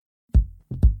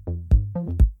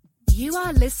You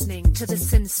are listening to the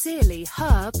Sincerely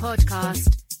Her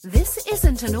podcast. This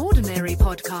isn't an ordinary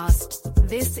podcast.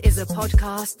 This is a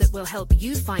podcast that will help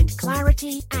you find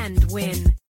clarity and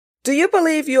win. Do you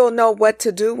believe you'll know what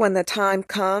to do when the time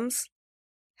comes?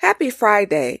 Happy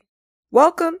Friday.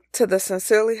 Welcome to the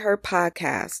Sincerely Her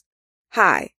podcast.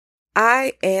 Hi,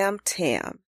 I am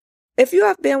Tam. If you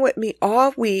have been with me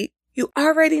all week, you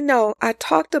already know I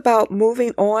talked about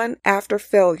moving on after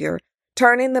failure,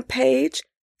 turning the page,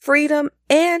 freedom,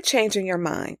 and changing your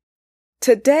mind.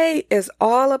 Today is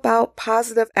all about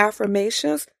positive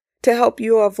affirmations to help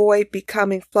you avoid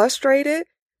becoming frustrated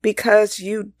because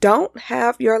you don't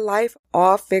have your life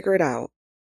all figured out.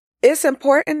 It's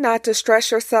important not to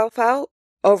stress yourself out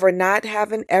over not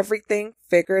having everything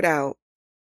figured out.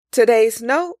 Today's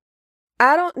note: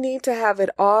 I don't need to have it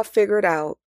all figured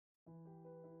out.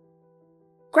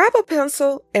 Grab a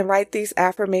pencil and write these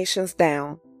affirmations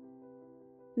down.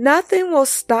 Nothing will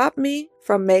stop me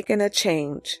from making a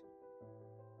change.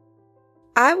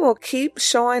 I will keep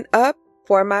showing up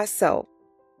for myself.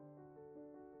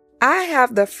 I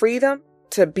have the freedom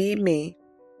to be me.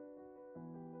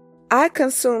 I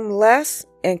consume less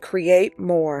and create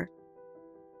more.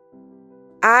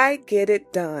 I get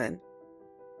it done.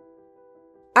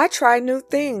 I try new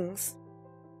things.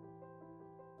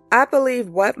 I believe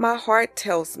what my heart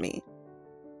tells me.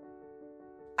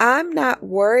 I'm not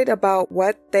worried about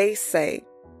what they say.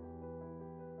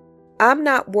 I'm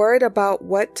not worried about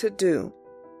what to do.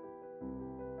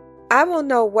 I will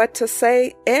know what to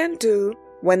say and do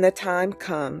when the time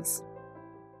comes.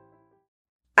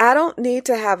 I don't need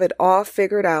to have it all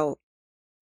figured out.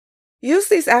 Use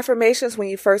these affirmations when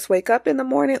you first wake up in the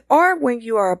morning or when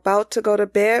you are about to go to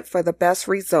bed for the best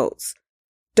results.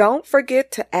 Don't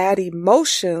forget to add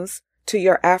emotions to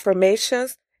your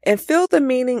affirmations and feel the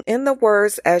meaning in the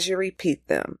words as you repeat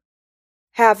them.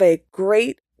 Have a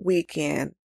great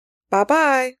weekend.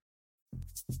 Bye-bye.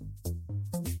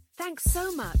 Thanks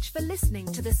so much for listening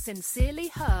to the Sincerely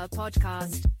Her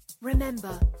podcast.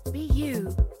 Remember, be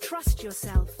you, trust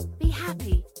yourself, be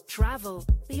happy, travel,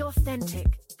 be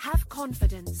authentic, have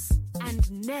confidence,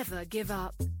 and never give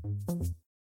up.